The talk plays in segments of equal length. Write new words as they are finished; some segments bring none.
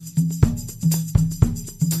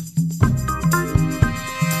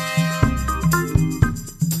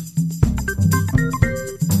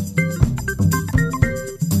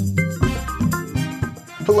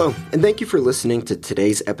Hello, and thank you for listening to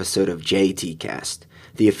today's episode of JATcast,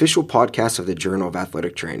 the official podcast of the Journal of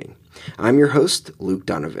Athletic Training. I'm your host, Luke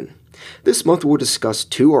Donovan. This month we'll discuss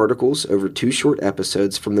 2 articles over 2 short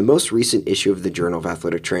episodes from the most recent issue of the Journal of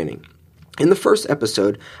Athletic Training. In the first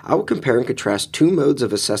episode, I will compare and contrast 2 modes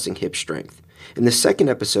of assessing hip strength. In the second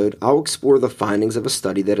episode, I'll explore the findings of a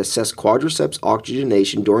study that assessed quadriceps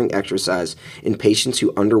oxygenation during exercise in patients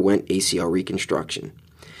who underwent ACL reconstruction.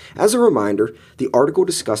 As a reminder, the article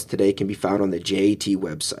discussed today can be found on the JAT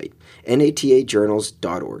website,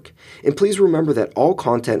 natajournals.org. And please remember that all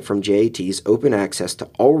content from JAT is open access to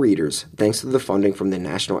all readers thanks to the funding from the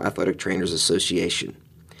National Athletic Trainers Association.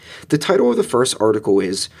 The title of the first article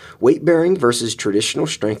is Weight-Bearing versus Traditional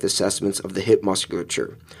Strength Assessments of the Hip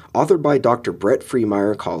Musculature, authored by Dr. Brett Freemeyer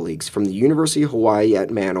and colleagues from the University of Hawaii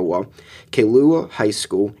at Manoa, Kailua High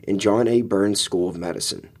School, and John A. Burns School of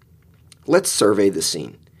Medicine. Let's survey the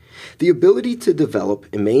scene. The ability to develop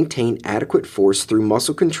and maintain adequate force through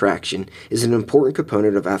muscle contraction is an important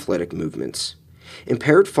component of athletic movements.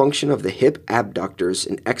 Impaired function of the hip abductors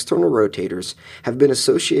and external rotators have been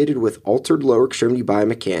associated with altered lower extremity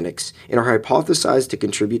biomechanics and are hypothesized to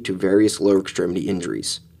contribute to various lower extremity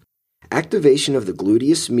injuries. Activation of the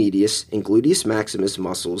gluteus medius and gluteus maximus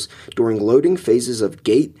muscles during loading phases of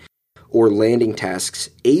gait or landing tasks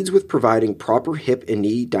aids with providing proper hip and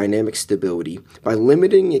knee dynamic stability by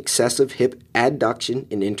limiting excessive hip adduction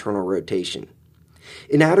and internal rotation.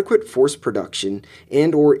 Inadequate force production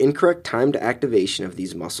and or incorrect timed activation of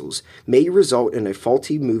these muscles may result in a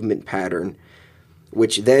faulty movement pattern,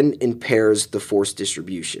 which then impairs the force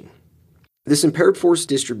distribution. This impaired force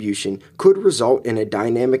distribution could result in a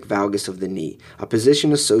dynamic valgus of the knee, a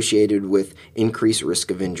position associated with increased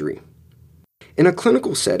risk of injury. In a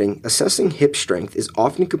clinical setting, assessing hip strength is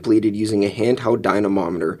often completed using a handheld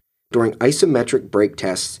dynamometer during isometric brake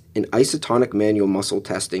tests and isotonic manual muscle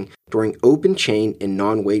testing during open chain and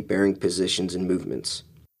non-weight-bearing positions and movements.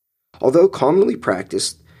 Although commonly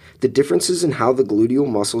practiced, the differences in how the gluteal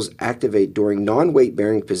muscles activate during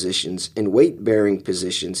non-weight-bearing positions and weight-bearing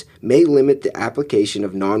positions may limit the application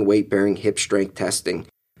of non-weight-bearing hip strength testing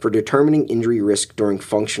for determining injury risk during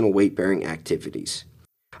functional weight-bearing activities.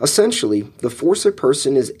 Essentially, the force a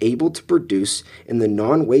person is able to produce in the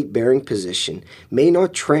non-weight-bearing position may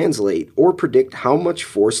not translate or predict how much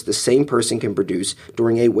force the same person can produce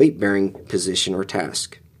during a weight-bearing position or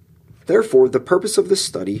task. Therefore, the purpose of this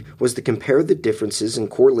study was to compare the differences and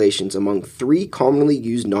correlations among 3 commonly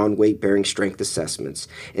used non-weight-bearing strength assessments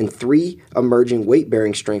and 3 emerging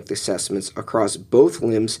weight-bearing strength assessments across both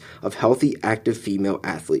limbs of healthy active female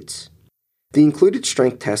athletes. The included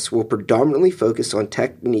strength tests will predominantly focus on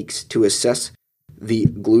techniques to assess the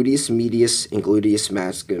gluteus medius and gluteus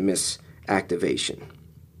maximus activation.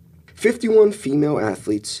 51 female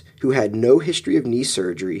athletes who had no history of knee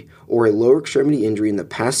surgery or a lower extremity injury in the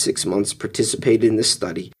past 6 months participated in this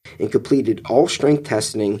study and completed all strength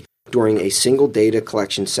testing during a single data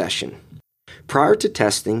collection session. Prior to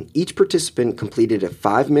testing, each participant completed a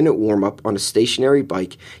 5-minute warm-up on a stationary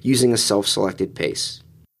bike using a self-selected pace.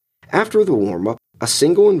 After the warm-up, a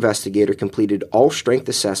single investigator completed all strength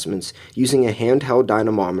assessments using a handheld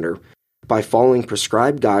dynamometer by following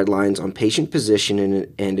prescribed guidelines on patient position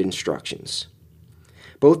and instructions.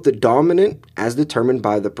 Both the dominant, as determined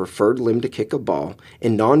by the preferred limb to kick a ball,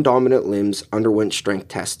 and non-dominant limbs underwent strength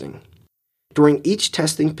testing. During each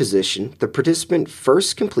testing position, the participant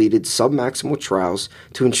first completed submaximal trials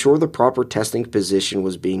to ensure the proper testing position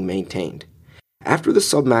was being maintained. After the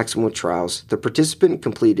submaximal trials, the participant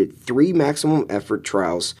completed 3 maximum effort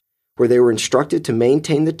trials where they were instructed to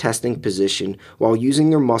maintain the testing position while using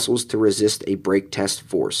their muscles to resist a brake test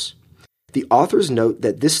force. The authors note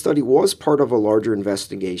that this study was part of a larger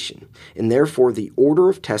investigation, and therefore the order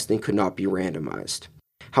of testing could not be randomized.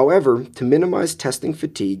 However, to minimize testing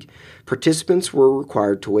fatigue, participants were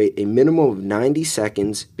required to wait a minimum of 90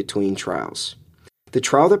 seconds between trials. The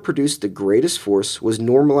trial that produced the greatest force was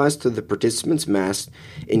normalized to the participant's mass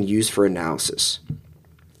and used for analysis.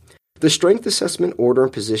 The strength assessment order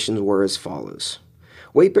and positions were as follows.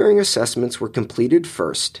 Weight-bearing assessments were completed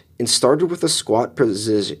first and started with a squat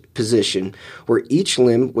position where each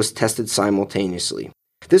limb was tested simultaneously.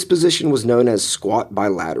 This position was known as squat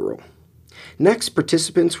bilateral. Next,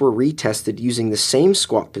 participants were retested using the same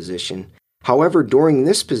squat position. However, during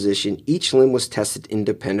this position, each limb was tested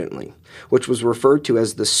independently, which was referred to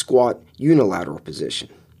as the squat unilateral position.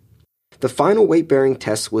 The final weight-bearing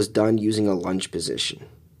test was done using a lunge position.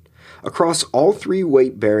 Across all 3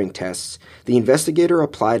 weight-bearing tests, the investigator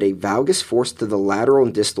applied a valgus force to the lateral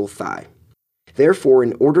and distal thigh. Therefore,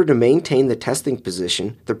 in order to maintain the testing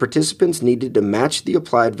position, the participants needed to match the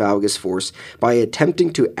applied valgus force by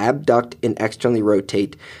attempting to abduct and externally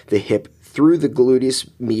rotate the hip through the gluteus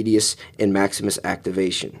medius and maximus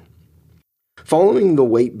activation. Following the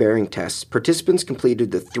weight-bearing tests, participants completed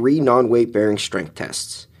the 3 non-weight-bearing strength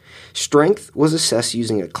tests. Strength was assessed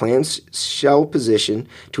using a clamshell position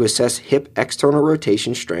to assess hip external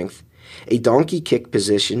rotation strength, a donkey kick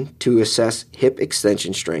position to assess hip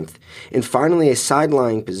extension strength, and finally a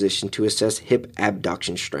side-lying position to assess hip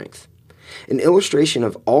abduction strength. An illustration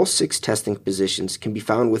of all 6 testing positions can be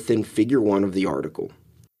found within Figure 1 of the article.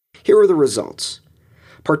 Here are the results.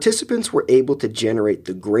 Participants were able to generate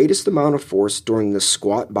the greatest amount of force during the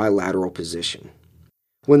squat bilateral position.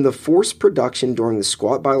 When the force production during the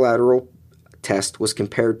squat bilateral test was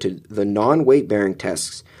compared to the non-weight-bearing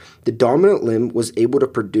tests, the dominant limb was able to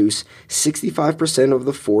produce 65% of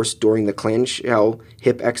the force during the clamshell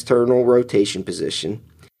hip external rotation position,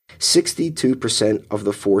 62% of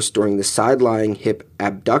the force during the side-lying hip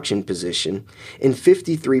abduction position, and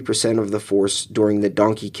 53% of the force during the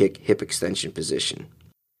donkey kick hip extension position.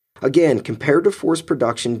 Again, compared to force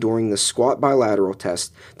production during the squat bilateral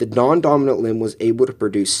test, the non-dominant limb was able to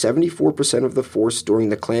produce 74% of the force during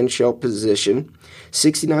the clamshell position,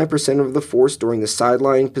 69% of the force during the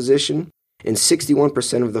side-lying position, and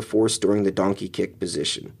 61% of the force during the donkey kick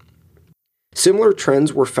position. Similar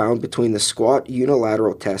trends were found between the squat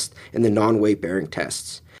unilateral test and the non-weight-bearing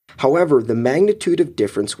tests. However, the magnitude of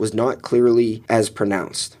difference was not clearly as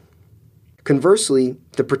pronounced. Conversely,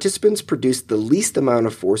 the participants produced the least amount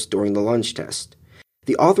of force during the lunge test.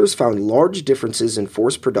 The authors found large differences in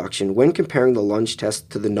force production when comparing the lunge test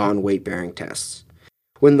to the non-weight-bearing tests.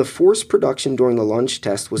 When the force production during the lunge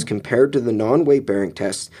test was compared to the non-weight-bearing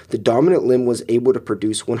tests, the dominant limb was able to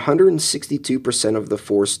produce 162% of the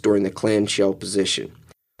force during the clamshell position,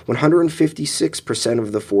 156%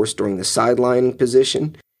 of the force during the side-lying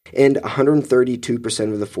position, and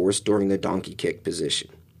 132% of the force during the donkey kick position.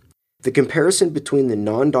 The comparison between the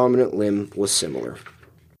non-dominant limb was similar.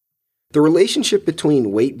 The relationship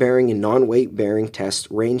between weight-bearing and non-weight-bearing tests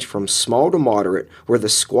ranged from small to moderate, where the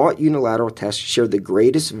squat unilateral test shared the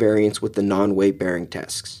greatest variance with the non-weight-bearing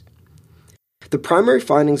tests. The primary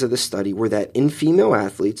findings of the study were that in female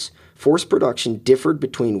athletes, force production differed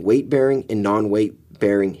between weight-bearing and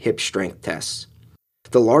non-weight-bearing hip strength tests.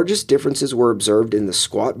 The largest differences were observed in the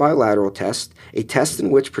squat bilateral test, a test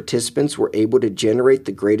in which participants were able to generate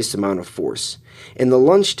the greatest amount of force, and the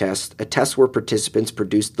lunge test, a test where participants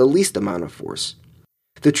produced the least amount of force.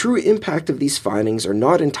 The true impact of these findings are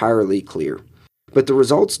not entirely clear, but the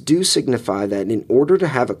results do signify that in order to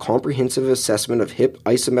have a comprehensive assessment of hip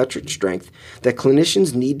isometric strength, that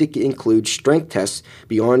clinicians need to include strength tests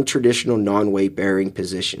beyond traditional non-weight-bearing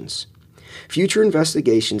positions. Future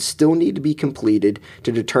investigations still need to be completed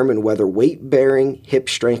to determine whether weight-bearing hip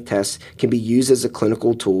strength tests can be used as a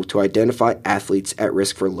clinical tool to identify athletes at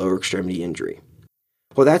risk for lower extremity injury.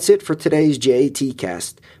 Well, that's it for today's JAT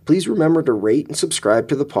Cast. Please remember to rate and subscribe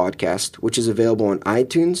to the podcast, which is available on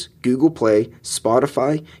iTunes, Google Play,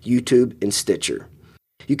 Spotify, YouTube, and Stitcher.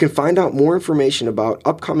 You can find out more information about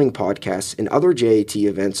upcoming podcasts and other JAT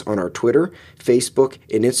events on our Twitter, Facebook,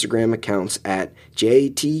 and Instagram accounts at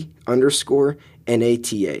JAT_NATA.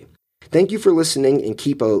 Thank you for listening and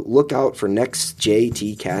keep a lookout for next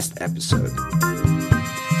JAT Cast episode.